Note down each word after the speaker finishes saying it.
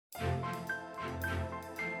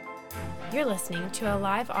You're listening to a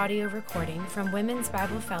live audio recording from Women's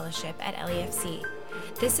Bible Fellowship at LEFC.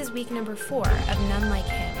 This is week number 4 of None Like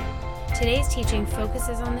Him. Today's teaching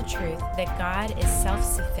focuses on the truth that God is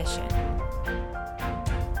self-sufficient.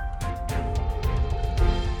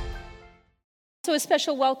 So a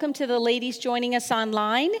special welcome to the ladies joining us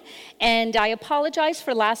online, and I apologize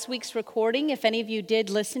for last week's recording. If any of you did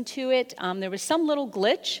listen to it, there was some little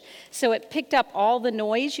glitch, so it picked up all the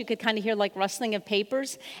noise. You could kind of hear like rustling of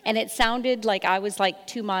papers, and it sounded like I was like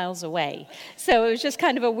 2 miles away. So it was just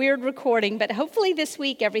kind of a weird recording, but hopefully this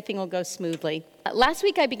week everything will go smoothly. Last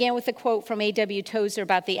week I began with a quote from A.W. Tozer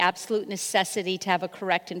about the absolute necessity to have a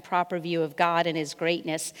correct and proper view of God and His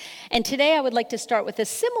greatness. And today I would like to start with a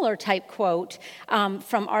similar type quote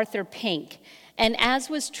from Arthur Pink. And as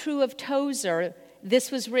was true of Tozer, this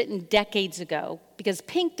was written decades ago because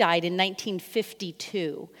Pink died in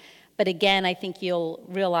 1952. But again, I think you'll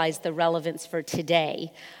realize the relevance for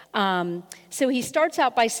today. So he starts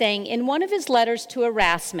out by saying, in one of his letters to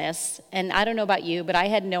Erasmus, and I don't know about you, but I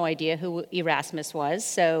had no idea who Erasmus was,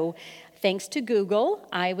 so thanks to Google,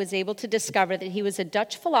 I was able to discover that he was a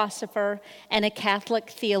Dutch philosopher and a Catholic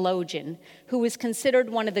theologian who was considered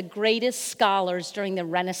one of the greatest scholars during the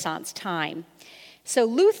Renaissance time. So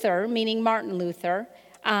Luther, meaning Martin Luther,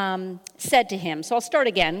 said to him, so I'll start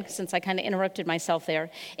again since I kind of interrupted myself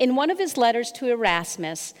there. In one of his letters to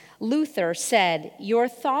Erasmus, Luther said, "Your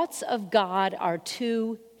thoughts of God are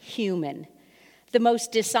too human. The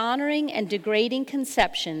most dishonoring and degrading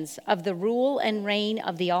conceptions of the rule and reign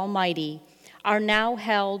of the Almighty are now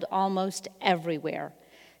held almost everywhere.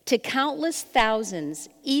 To countless thousands,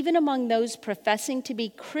 even among those professing to be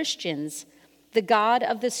Christians, the God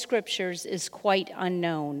of the Scriptures is quite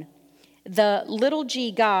unknown. The little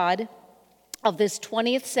g God of this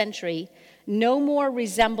 20th century no more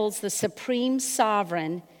resembles the supreme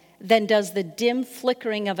sovereign than does the dim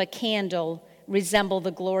flickering of a candle resemble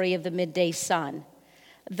the glory of the midday sun.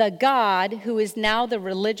 The God who is now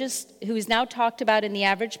talked about in the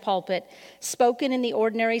average pulpit, spoken in the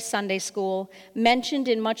ordinary Sunday school, mentioned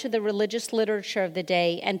in much of the religious literature of the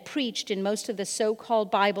day, and preached in most of the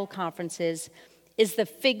so-called Bible conferences, is the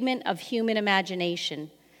figment of human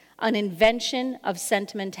imagination, an invention of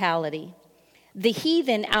sentimentality. The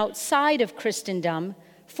heathen outside of Christendom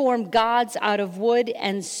form gods out of wood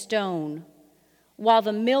and stone, while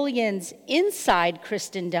the millions inside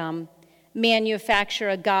Christendom manufacture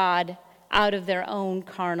a god out of their own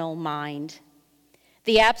carnal mind.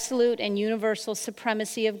 The absolute and universal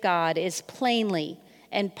supremacy of God is plainly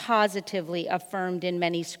and positively affirmed in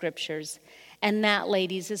many scriptures. And that,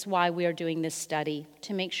 ladies, is why we are doing this study,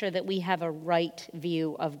 to make sure that we have a right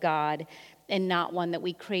view of God and not one that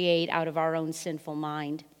we create out of our own sinful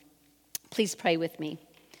mind. Please pray with me.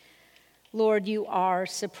 Lord, you are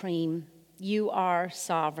supreme. You are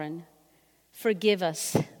sovereign. Forgive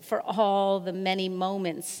us for all the many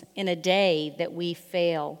moments in a day that we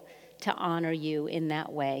fail to honor you in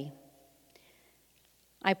that way.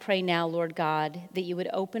 I pray now, Lord God, that you would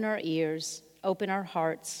open our ears, open our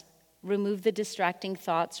hearts, remove the distracting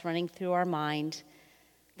thoughts running through our mind,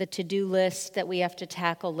 the to-do list that we have to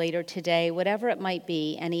tackle later today, whatever it might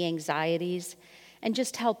be, any anxieties, and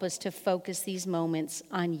just help us to focus these moments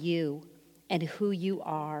on you and who you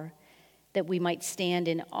are, that we might stand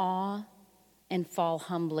in awe and fall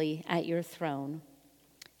humbly at your throne.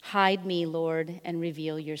 Hide me, Lord, and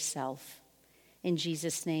reveal yourself. In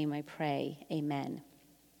Jesus' name I pray, amen.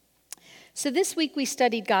 So this week we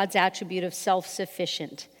studied God's attribute of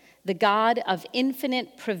self-sufficient, the God of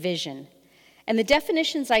infinite provision. And the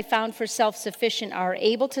definitions I found for self-sufficient are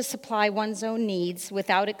able to supply one's own needs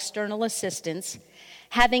without external assistance,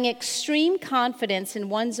 having extreme confidence in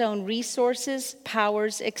one's own resources,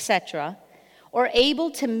 powers, etc., or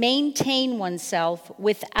able to maintain oneself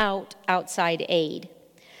without outside aid.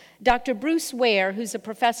 Dr. Bruce Ware, who's a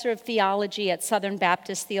professor of theology at Southern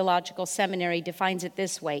Baptist Theological Seminary, defines it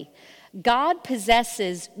this way: God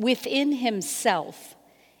possesses within himself,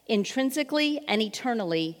 intrinsically and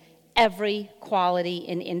eternally, every quality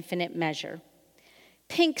in infinite measure.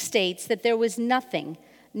 Pink states that there was nothing,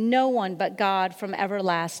 no one but God from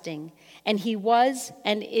everlasting, and he was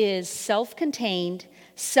and is self-contained,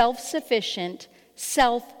 self-sufficient,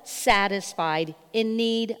 self-satisfied, in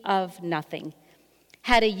need of nothing.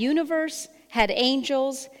 Had a universe, had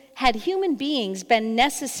angels, had human beings been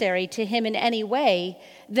necessary to him in any way,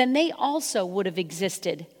 then they also would have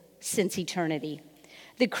existed since eternity.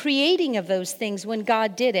 The creating of those things, when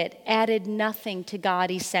God did it, added nothing to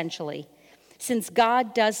God essentially. Since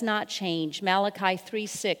God does not change, Malachi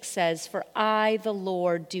 3:6 says, "For I, the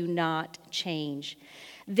Lord, do not change."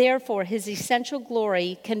 Therefore, his essential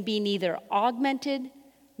glory can be neither augmented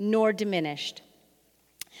nor diminished.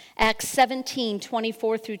 Acts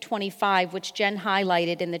 17:24 through 25, which Jen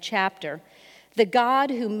highlighted in the chapter. The God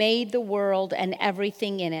who made the world and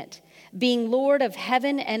everything in it, being Lord of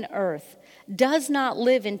heaven and earth, does not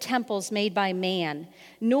live in temples made by man,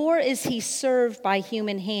 nor is he served by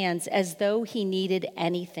human hands as though he needed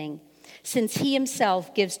anything, since he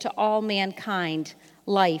himself gives to all mankind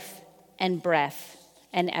life and breath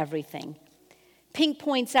and everything. Pink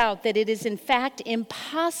points out that it is in fact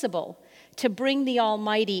impossible to bring the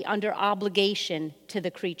Almighty under obligation to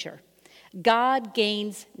the creature. God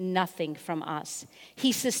gains nothing from us.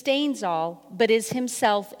 He sustains all, but is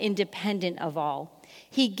himself independent of all.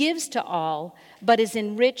 He gives to all, but is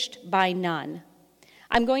enriched by none.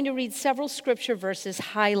 I'm going to read several scripture verses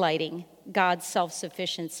highlighting God's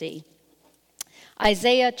self-sufficiency.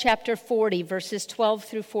 Isaiah chapter 40, verses 12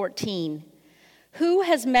 through 14. Who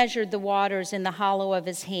has measured the waters in the hollow of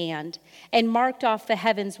his hand, and marked off the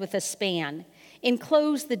heavens with a span,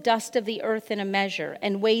 enclosed the dust of the earth in a measure,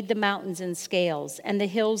 and weighed the mountains in scales, and the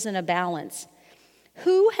hills in a balance?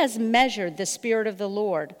 Who has measured the Spirit of the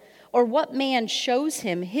Lord, or what man shows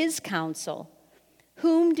him his counsel?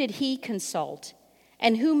 Whom did he consult,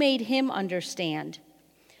 and who made him understand?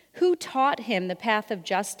 Who taught him the path of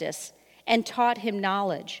justice, and taught him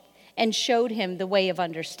knowledge, and showed him the way of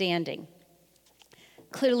understanding?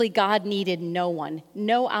 Clearly, God needed no one,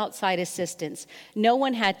 no outside assistance. No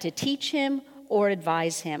one had to teach him or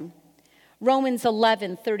advise him. Romans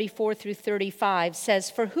 11:34 through 35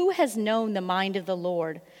 says, For who has known the mind of the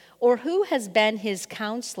Lord, or who has been his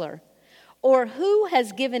counselor, or who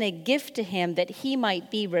has given a gift to him that he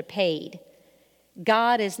might be repaid?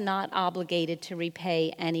 God is not obligated to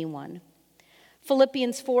repay anyone.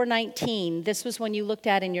 Philippians 4:19, this was one you looked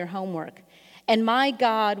at in your homework. And my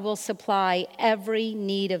God will supply every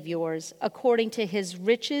need of yours according to his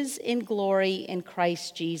riches in glory in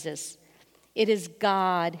Christ Jesus. It is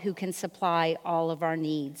God who can supply all of our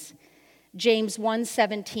needs. James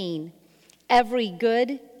 1:17, every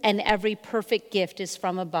good and every perfect gift is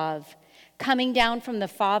from above, coming down from the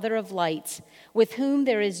Father of lights, with whom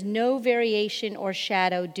there is no variation or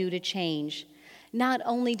shadow due to change. Not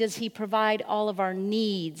only does he provide all of our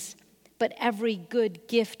needs, but every good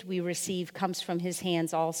gift we receive comes from his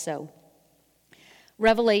hands also.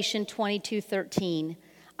 Revelation 22:13,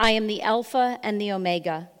 I am the Alpha and the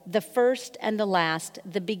Omega, the first and the last,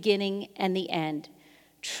 the beginning and the end.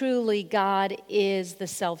 Truly, God is the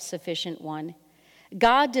self-sufficient one.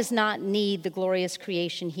 God does not need the glorious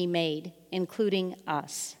creation he made, including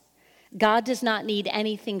us. God does not need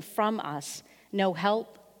anything from us, no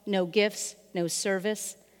help, no gifts, no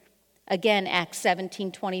service. Again, Acts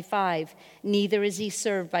 17:25, neither is he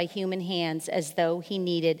served by human hands as though he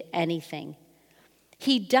needed anything.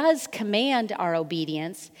 He does command our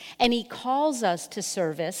obedience, and he calls us to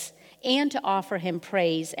service and to offer him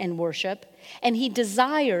praise and worship, and he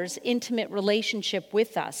desires intimate relationship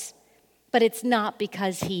with us. But it's not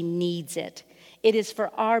because he needs it. It is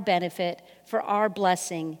for our benefit, for our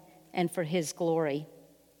blessing, and for his glory.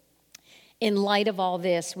 In light of all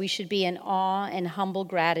this, we should be in awe and humble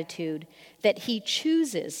gratitude that he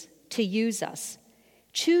chooses to use us,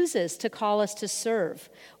 chooses to call us to serve.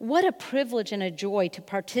 What a privilege and a joy to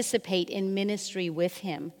participate in ministry with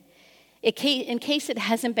him. In case it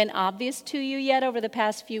hasn't been obvious to you yet over the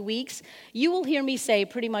past few weeks, you will hear me say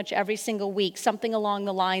pretty much every single week something along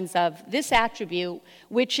the lines of this attribute,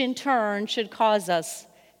 which in turn should cause us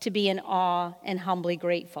to be in awe and humbly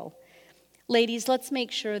grateful. Ladies, let's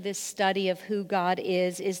make sure this study of who God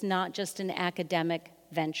is not just an academic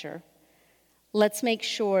venture. Let's make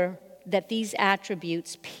sure that these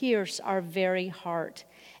attributes pierce our very heart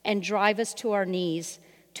and drive us to our knees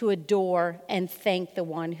to adore and thank the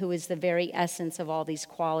one who is the very essence of all these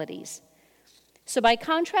qualities. So by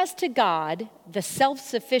contrast to God, the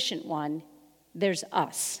self-sufficient one, there's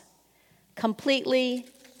us, completely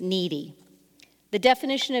needy. The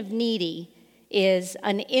definition of needy is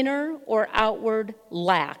an inner or outward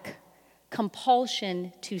lack,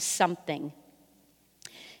 compulsion to something.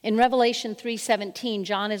 In Revelation 3:17,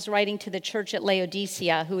 John is writing to the church at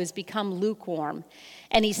Laodicea who has become lukewarm,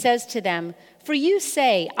 and he says to them, For you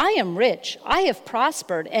say, I am rich, I have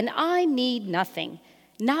prospered, and I need nothing,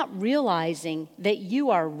 not realizing that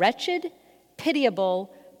you are wretched,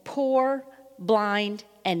 pitiable, poor, blind,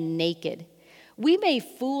 and naked. We may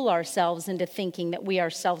fool ourselves into thinking that we are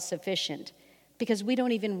self-sufficient, because we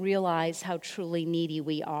don't even realize how truly needy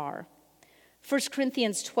we are. 1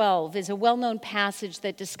 Corinthians 12 is a well-known passage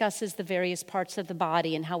that discusses the various parts of the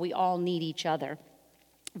body and how we all need each other.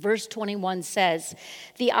 Verse 21 says,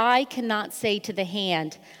 The eye cannot say to the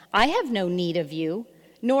hand, I have no need of you,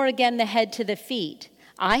 nor again the head to the feet,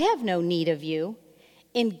 I have no need of you.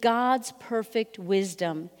 In God's perfect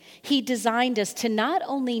wisdom, He designed us to not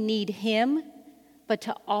only need Him, but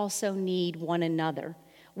to also need one another.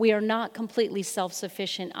 We are not completely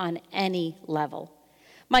self-sufficient on any level.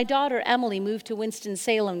 My daughter, Emily, moved to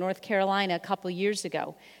Winston-Salem, North Carolina, a couple years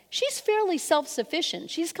ago. She's fairly self-sufficient.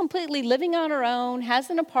 She's completely living on her own, has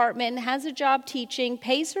an apartment, has a job teaching,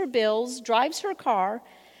 pays her bills, drives her car,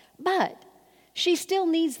 but she still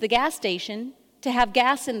needs the gas station to have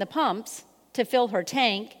gas in the pumps to fill her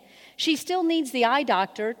tank. She still needs the eye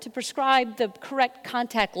doctor to prescribe the correct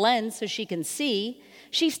contact lens so she can see.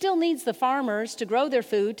 She still needs the farmers to grow their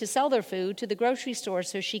food, to sell their food, to the grocery store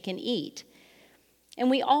so she can eat. And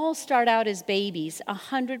we all start out as babies,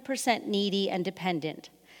 100% needy and dependent.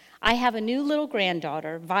 I have a new little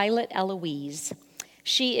granddaughter, Violet Eloise.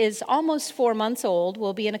 She is almost 4 months old,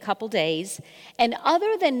 will be in a couple days, and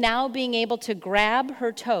other than now being able to grab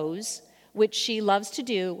her toes, which she loves to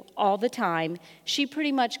do all the time, she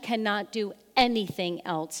pretty much cannot do anything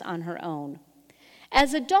else on her own.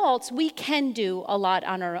 As adults, we can do a lot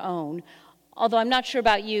on our own, although I'm not sure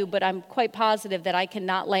about you, but I'm quite positive that I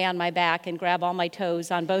cannot lay on my back and grab all my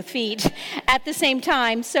toes on both feet at the same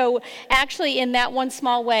time. So actually, in that one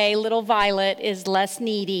small way, little Violet is less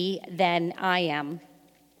needy than I am.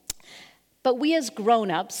 But we as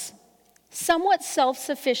grown-ups, somewhat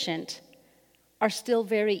self-sufficient, are still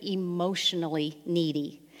very emotionally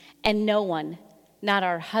needy. And no one, not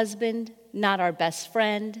our husband, not our best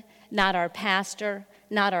friend, not our pastor,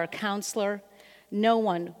 not our counselor, no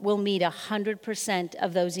one will meet 100%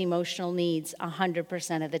 of those emotional needs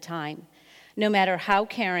 100% of the time. No matter how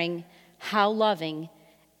caring, how loving,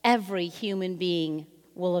 every human being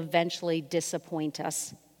will eventually disappoint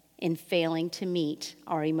us in failing to meet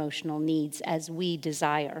our emotional needs as we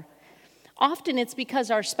desire. Often it's because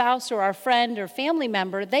our spouse or our friend or family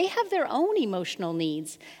member, they have their own emotional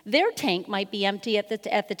needs. Their tank might be empty at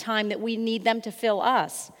the time that we need them to fill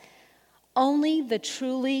us. Only the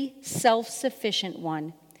truly self-sufficient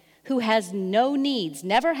one, who has no needs,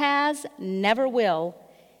 never has, never will,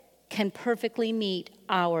 can perfectly meet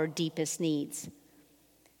our deepest needs.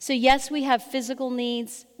 So yes, we have physical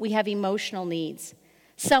needs, we have emotional needs.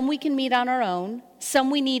 Some we can meet on our own, some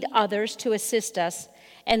we need others to assist us,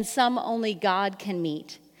 and some only God can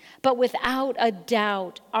meet. But without a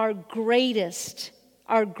doubt, our greatest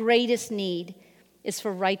need is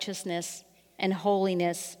for righteousness and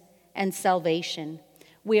holiness and salvation.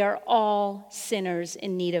 We are all sinners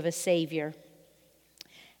in need of a Savior.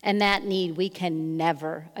 And that need we can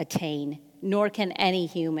never attain, nor can any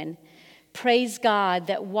human. Praise God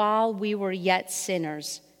that while we were yet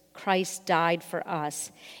sinners, Christ died for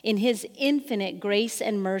us. In His infinite grace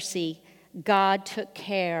and mercy, God took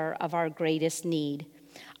care of our greatest need.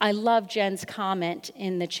 I love Jen's comment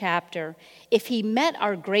in the chapter. If He met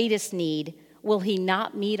our greatest need, will He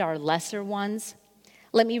not meet our lesser ones?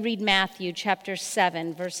 Let me read Matthew chapter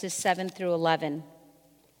 7, verses 7 through 11.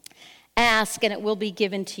 Ask, and it will be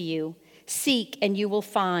given to you. Seek, and you will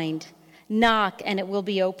find. Knock, and it will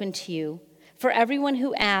be opened to you. For everyone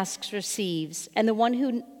who asks receives, and the one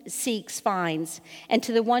who seeks finds, and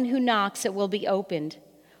to the one who knocks it will be opened.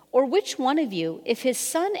 Or which one of you, if his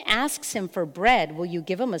son asks him for bread, will you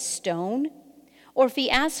give him a stone? Or if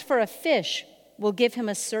he asks for a fish, will give him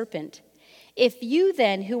a serpent? If you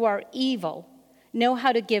then, who are evil, know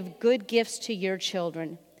how to give good gifts to your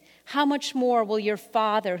children, how much more will your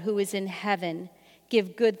Father who is in heaven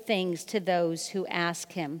give good things to those who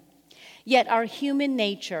ask Him? Yet our human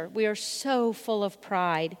nature, we are so full of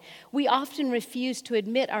pride. We often refuse to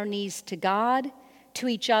admit our needs to God, to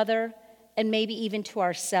each other, and maybe even to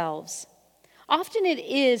ourselves. Often it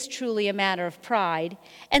is truly a matter of pride,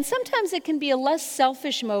 and sometimes it can be a less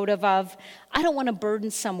selfish motive of, I don't want to burden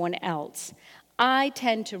someone else. I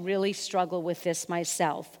tend to really struggle with this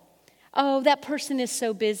myself. Oh, that person is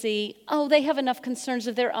so busy. Oh, they have enough concerns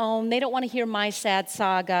of their own. They don't want to hear my sad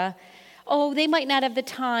saga. Oh, they might not have the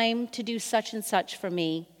time to do such and such for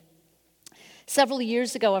me. Several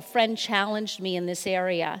years ago, a friend challenged me in this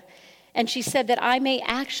area, and she said that I may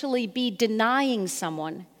actually be denying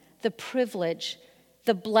someone the privilege,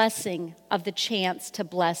 the blessing of the chance to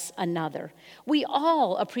bless another. We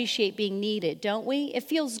all appreciate being needed, don't we? It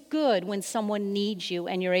feels good when someone needs you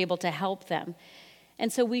and you're able to help them.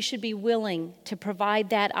 And so we should be willing to provide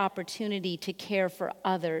that opportunity to care for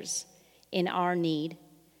others in our need.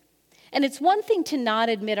 And it's one thing to not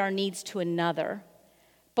admit our needs to another,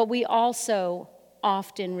 but we also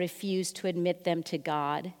often refuse to admit them to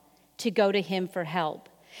God, to go to Him for help.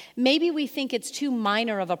 Maybe we think it's too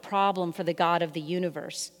minor of a problem for the God of the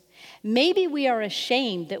universe. Maybe we are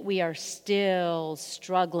ashamed that we are still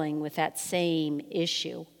struggling with that same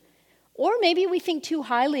issue. Or maybe we think too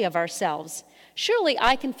highly of ourselves. Surely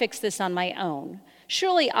I can fix this on my own.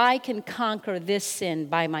 Surely I can conquer this sin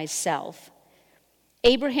by myself.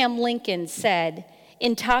 Abraham Lincoln said,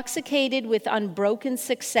 "Intoxicated with unbroken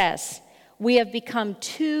success, we have become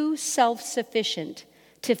too self-sufficient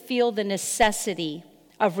to feel the necessity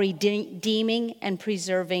of redeeming and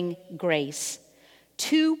preserving grace.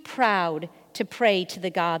 Too proud to pray to the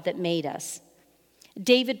God that made us."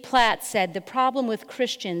 David Platt said, "The problem with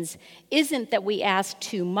Christians isn't that we ask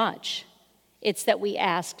too much, it's that we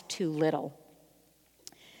ask too little."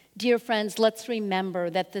 Dear friends, let's remember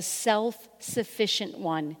that the self-sufficient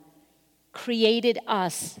one created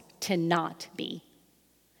us to not be.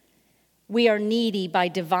 We are needy by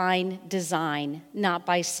divine design, not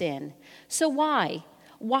by sin. So why?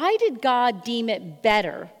 Why did God deem it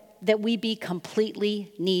better that we be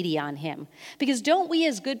completely needy on him? Because don't we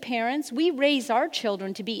as good parents, we raise our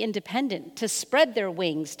children to be independent, to spread their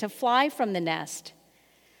wings, to fly from the nest.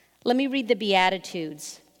 Let me read the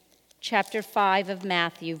Beatitudes, chapter 5 of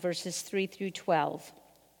Matthew, verses 3 through 12.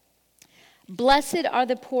 "Blessed are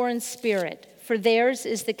the poor in spirit, for theirs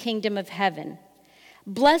is the kingdom of heaven.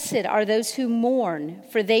 Blessed are those who mourn,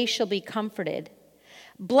 for they shall be comforted.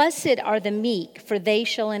 Blessed are the meek, for they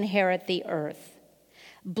shall inherit the earth.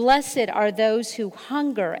 Blessed are those who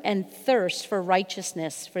hunger and thirst for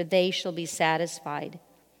righteousness, for they shall be satisfied.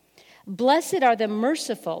 Blessed are the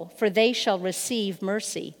merciful, for they shall receive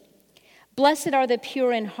mercy. Blessed are the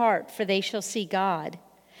pure in heart, for they shall see God.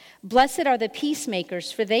 Blessed are the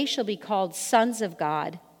peacemakers, for they shall be called sons of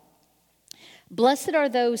God. Blessed are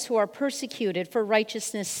those who are persecuted for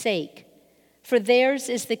righteousness' sake, for theirs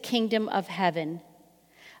is the kingdom of heaven.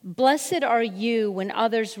 Blessed are you when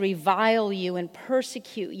others revile you and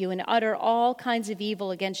persecute you and utter all kinds of evil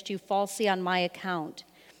against you falsely on my account.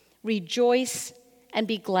 Rejoice and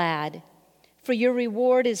be glad, for your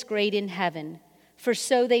reward is great in heaven, for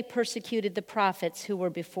so they persecuted the prophets who were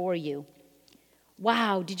before you."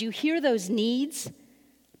 Wow, did you hear those needs?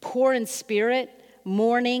 Poor in spirit,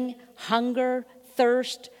 mourning, hunger,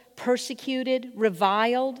 thirst, persecuted,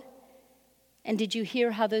 reviled. And did you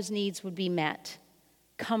hear how those needs would be met?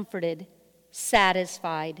 Comforted,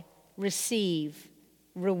 satisfied, receive,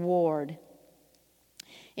 reward.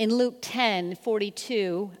 In Luke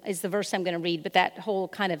 10:42 is the verse I'm going to read, but that whole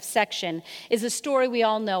kind of section is a story we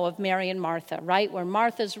all know of Mary and Martha, right? Where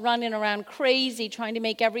Martha's running around crazy trying to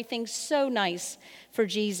make everything so nice for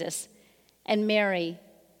Jesus. And Mary,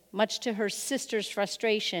 much to her sister's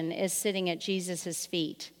frustration, is sitting at Jesus'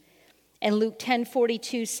 feet. And Luke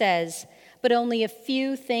 10:42 says, "But only a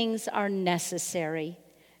few things are necessary.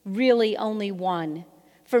 Really only one.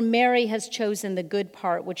 For Mary has chosen the good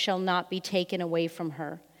part, which shall not be taken away from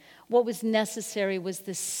her." What was necessary was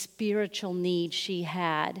the spiritual need she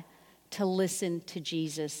had to listen to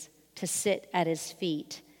Jesus, to sit at his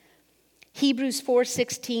feet. Hebrews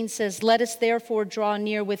 4:16 says, "Let us therefore draw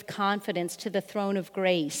near with confidence to the throne of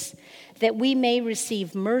grace, that we may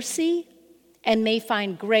receive mercy and may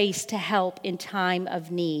find grace to help in time of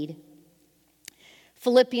need."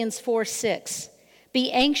 Philippians 4:6, "Be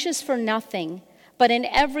anxious for nothing, but in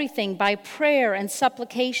everything by prayer and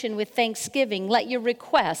supplication with thanksgiving, let your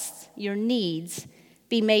requests, your needs,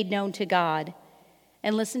 be made known to God."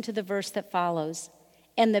 And listen to the verse that follows.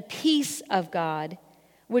 "And the peace of God,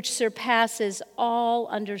 which surpasses all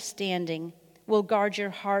understanding, will guard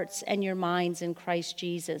your hearts and your minds in Christ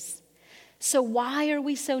Jesus." So why are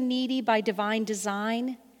we so needy by divine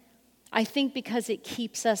design? I think because it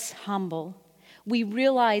keeps us humble. We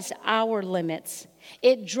realize our limits.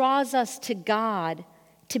 It draws us to God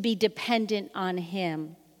to be dependent on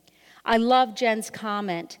him. I love Jen's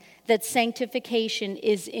comment that sanctification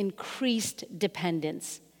is increased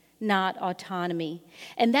dependence, not autonomy.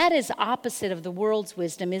 And that is opposite of the world's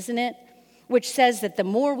wisdom, isn't it? Which says that the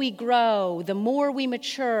more we grow, the more we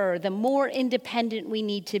mature, the more independent we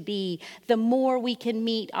need to be, the more we can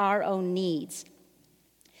meet our own needs.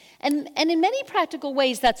 And in many practical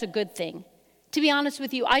ways, that's a good thing. To be honest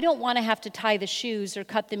with you, I don't want to have to tie the shoes or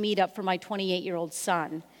cut the meat up for my 28-year-old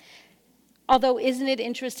son. Although, isn't it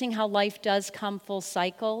interesting how life does come full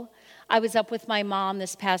cycle? I was up with my mom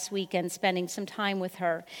this past weekend spending some time with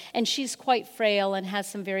her, and she's quite frail and has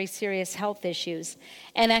some very serious health issues.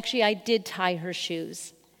 And actually, I did tie her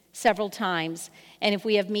shoes several times, and if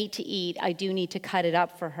we have meat to eat, I do need to cut it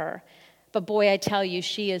up for her. But boy, I tell you,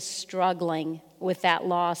 she is struggling with that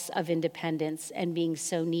loss of independence and being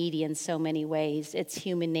so needy in so many ways. It's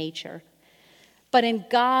human nature. But in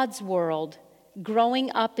God's world,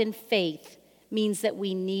 growing up in faith means that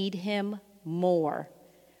we need him more.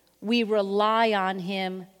 We rely on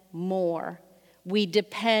him more. We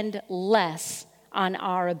depend less on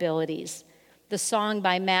our abilities. The song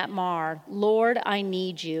by Matt Maher, Lord, I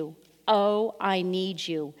need you. Oh, I need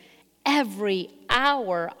you. Every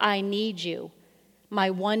hour I need you. My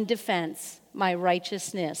one defense, my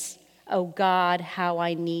righteousness. Oh God, how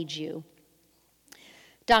I need you.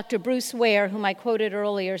 Dr. Bruce Ware, whom I quoted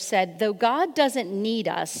earlier, said, though God doesn't need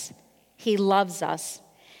us, he loves us.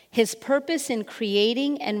 His purpose in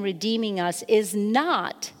creating and redeeming us is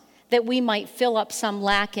not that we might fill up some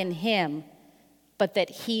lack in him, but that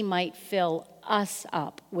he might fill us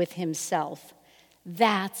up with himself.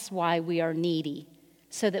 That's why we are needy,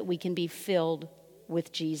 so that we can be filled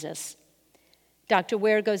with Jesus. Dr.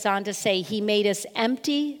 Ware goes on to say, he made us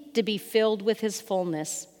empty to be filled with his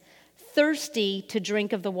fullness, thirsty to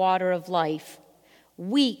drink of the water of life,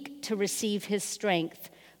 weak to receive his strength,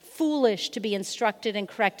 foolish to be instructed and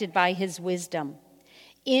corrected by his wisdom.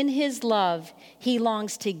 In his love, he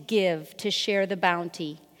longs to give, to share the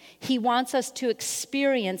bounty. He wants us to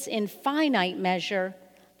experience in finite measure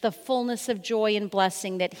the fullness of joy and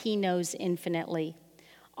blessing that he knows infinitely,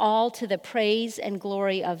 all to the praise and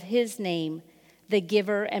glory of his name, the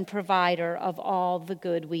giver and provider of all the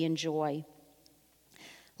good we enjoy.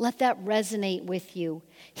 Let that resonate with you.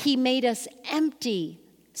 He made us empty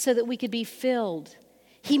so that we could be filled.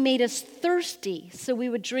 He made us thirsty so we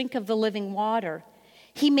would drink of the living water.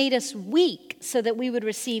 He made us weak so that we would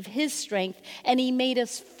receive his strength, and he made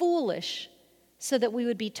us foolish so that we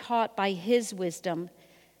would be taught by his wisdom.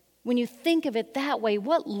 When you think of it that way,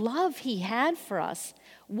 what love he had for us,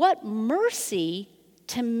 what mercy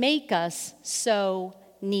to make us so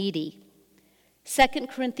needy. 2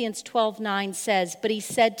 Corinthians 12:9 says, but he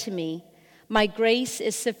said to me, my grace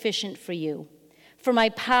is sufficient for you, for my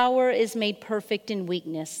power is made perfect in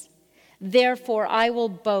weakness. Therefore, I will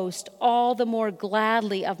boast all the more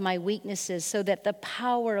gladly of my weaknesses so that the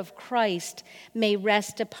power of Christ may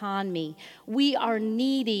rest upon me. We are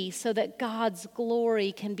needy so that God's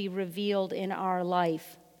glory can be revealed in our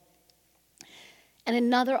life. And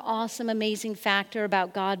another awesome, amazing factor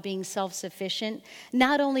about God being self-sufficient,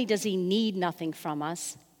 not only does he need nothing from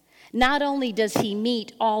us, not only does he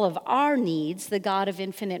meet all of our needs, the God of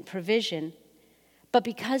infinite provision, but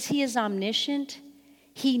because he is omniscient,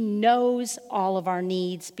 he knows all of our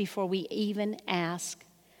needs before we even ask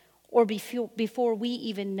or before we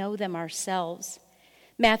even know them ourselves.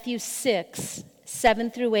 Matthew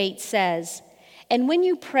 6:7-8 says, and when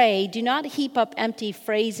you pray, do not heap up empty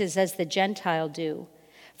phrases as the Gentiles do,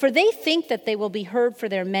 for they think that they will be heard for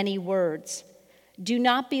their many words. Do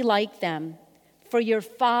not be like them, for your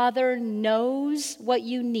Father knows what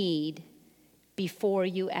you need before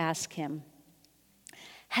you ask him.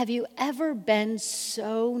 Have you ever been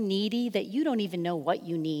so needy that you don't even know what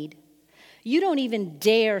you need? You don't even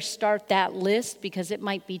dare start that list because it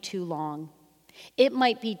might be too long. It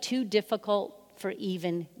might be too difficult for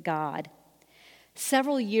even God.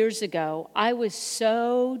 Several years ago, I was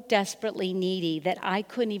so desperately needy that I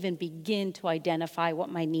couldn't even begin to identify what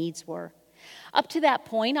my needs were. Up to that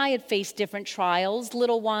point, I had faced different trials,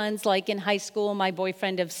 little ones like in high school, my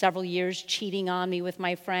boyfriend of several years cheating on me with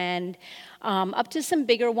my friend, up to some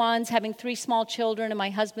bigger ones, having 3 small children and my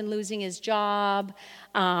husband losing his job.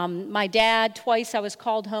 My dad, twice I was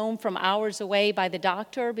called home from hours away by the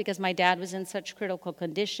doctor because my dad was in such critical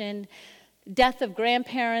condition. Death of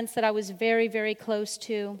grandparents that I was very, very close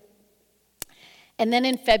to. And then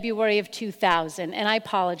in February of 2000, and I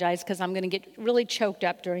apologize because I'm going to get really choked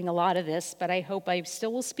up during a lot of this, but I hope I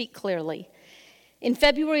still will speak clearly. In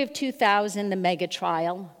February of 2000, the mega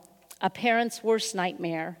trial, a parent's worst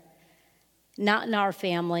nightmare, not in our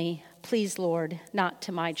family, please Lord, not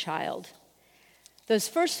to my child. Those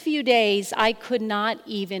first few days, I could not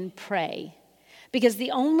even pray because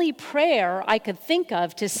the only prayer I could think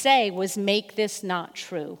of to say was, make this not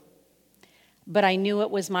true. But I knew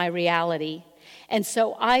it was my reality. And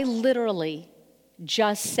so I literally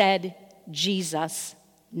just said Jesus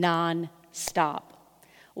non-stop.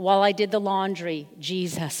 While I did the laundry,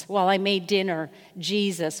 Jesus. While I made dinner,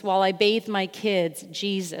 Jesus. While I bathed my kids,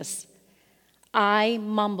 Jesus. I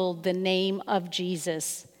mumbled the name of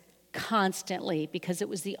Jesus constantly because it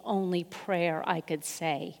was the only prayer I could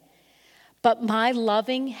say. But my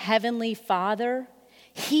loving Heavenly Father,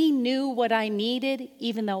 he knew what I needed,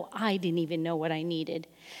 even though I didn't even know what I needed.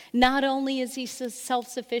 Not only is he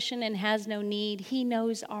self-sufficient and has no need, he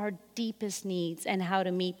knows our deepest needs and how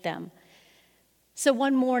to meet them. So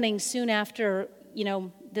one morning, soon after,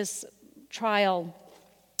 this trial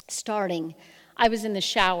starting, I was in the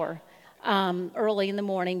shower early in the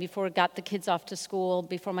morning before I got the kids off to school,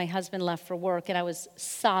 before my husband left for work, and I was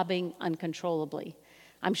sobbing uncontrollably.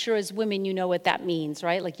 I'm sure as women, you know what that means,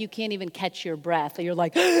 right? Like you can't even catch your breath. Or you're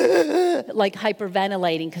like, like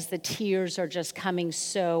hyperventilating because the tears are just coming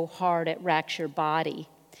so hard it racks your body.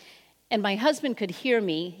 And my husband could hear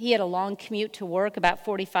me. He had a long commute to work, about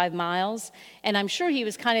 45 miles. And I'm sure he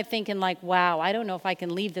was kind of thinking like, wow, I don't know if I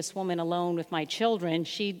can leave this woman alone with my children.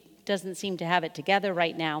 She doesn't seem to have it together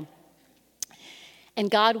right now.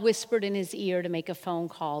 And God whispered in his ear to make a phone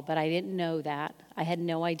call, but I didn't know that. I had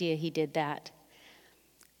no idea he did that.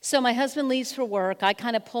 So my husband leaves for work. I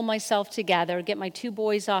kind of pull myself together, get my 2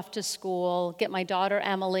 boys off to school, get my daughter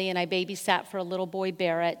Emily, and I babysat for a little boy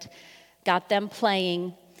Barrett, got them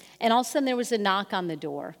playing. And all of a sudden there was a knock on the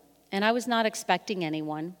door, and I was not expecting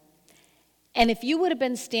anyone. And if you would have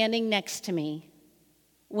been standing next to me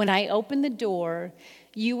when I opened the door,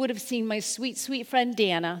 you would have seen my sweet, sweet friend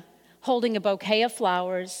Dana holding a bouquet of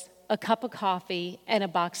flowers, a cup of coffee, and a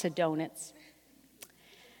box of donuts.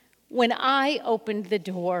 When I opened the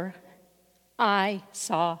door, I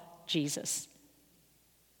saw Jesus.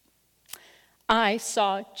 I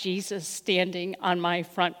saw Jesus standing on my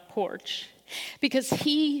front porch because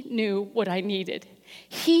he knew what I needed.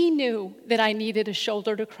 He knew that I needed a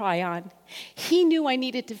shoulder to cry on. He knew I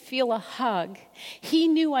needed to feel a hug. He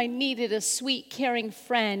knew I needed a sweet, caring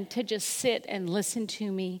friend to just sit and listen to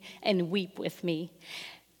me and weep with me.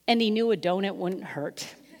 And he knew a donut wouldn't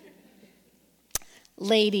hurt.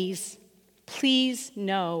 Ladies, please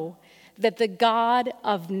know that the God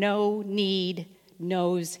of no need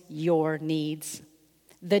knows your needs.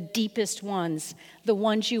 The deepest ones, the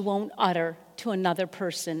ones you won't utter to another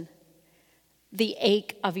person, the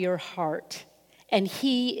ache of your heart. And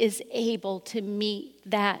he is able to meet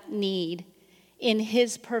that need in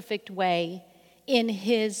his perfect way, in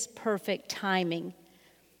his perfect timing.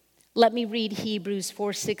 Let me read Hebrews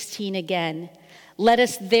 4:16 again. Let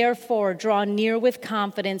us therefore draw near with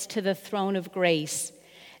confidence to the throne of grace,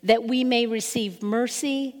 that we may receive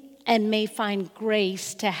mercy and may find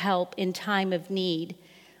grace to help in time of need.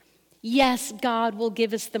 Yes, God will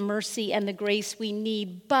give us the mercy and the grace we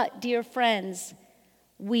need, but, dear friends,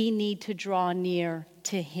 we need to draw near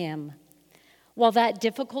to him. While that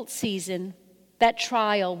difficult season, that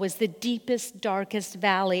trial was the deepest, darkest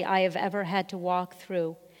valley I have ever had to walk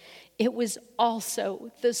through, it was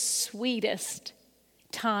also the sweetest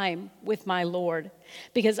time with my Lord,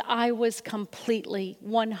 because I was completely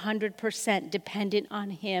 100% dependent on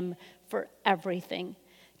him for everything.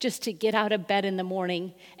 Just to get out of bed in the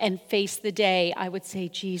morning and face the day, I would say,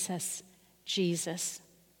 Jesus, Jesus.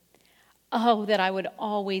 Oh, that I would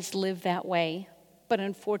always live that way. But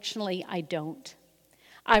unfortunately, I don't.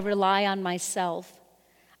 I rely on myself.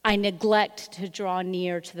 I neglect to draw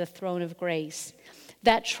near to the throne of grace.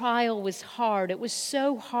 That trial was hard. It was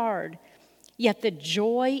so hard. Yet the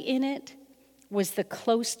joy in it was the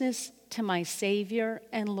closeness to my Savior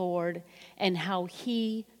and Lord and how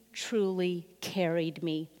he truly carried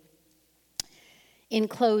me. In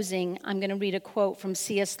closing, I'm going to read a quote from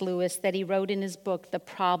C.S. Lewis that he wrote in his book, The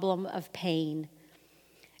Problem of Pain.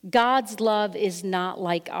 God's love is not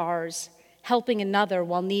like ours, helping another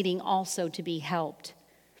while needing also to be helped.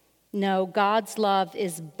 No, God's love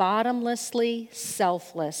is bottomlessly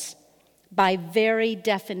selfless. By very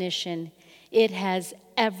definition, it has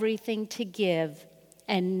everything to give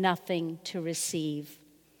and nothing to receive.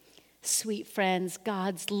 Sweet friends,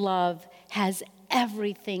 God's love has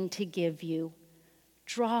everything to give you.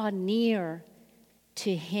 Draw near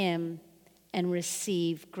to him and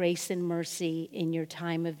receive grace and mercy in your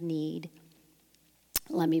time of need.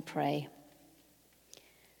 Let me pray.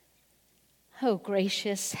 Oh,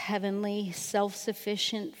 gracious, heavenly,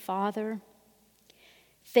 self-sufficient Father,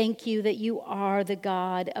 thank you that you are the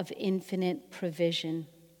God of infinite provision.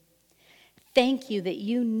 Thank you that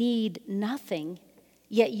you need nothing,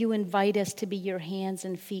 yet you invite us to be your hands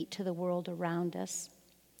and feet to the world around us.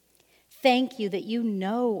 Thank you that you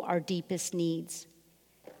know our deepest needs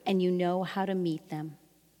and you know how to meet them.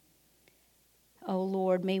 Oh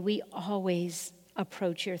Lord, may we always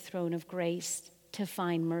approach your throne of grace to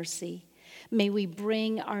find mercy. May we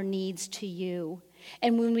bring our needs to you.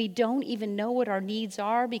 And when we don't even know what our needs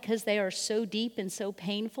are because they are so deep and so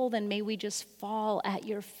painful, then may we just fall at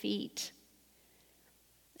your feet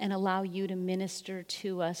and allow you to minister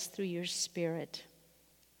to us through your Spirit.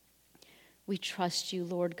 We trust you,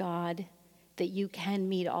 Lord God, that you can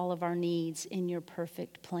meet all of our needs in your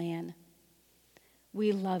perfect plan.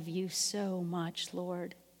 We love you so much,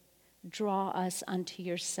 Lord. Draw us unto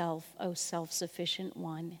yourself, O self-sufficient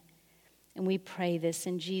one. And we pray this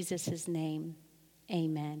in Jesus' name.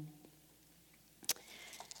 Amen.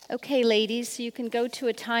 Okay, ladies, you can go to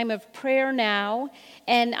a time of prayer now.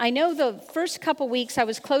 And I know the first couple weeks I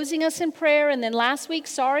was closing us in prayer, and then last week,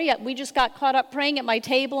 we just got caught up praying at my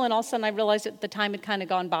table, and all of a sudden I realized that the time had kind of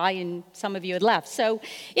gone by and some of you had left. So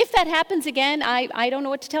if that happens again, I don't know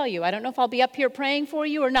what to tell you. I don't know if I'll be up here praying for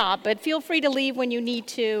you or not, but feel free to leave when you need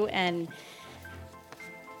to, and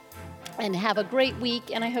have a great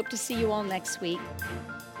week, and I hope to see you all next week.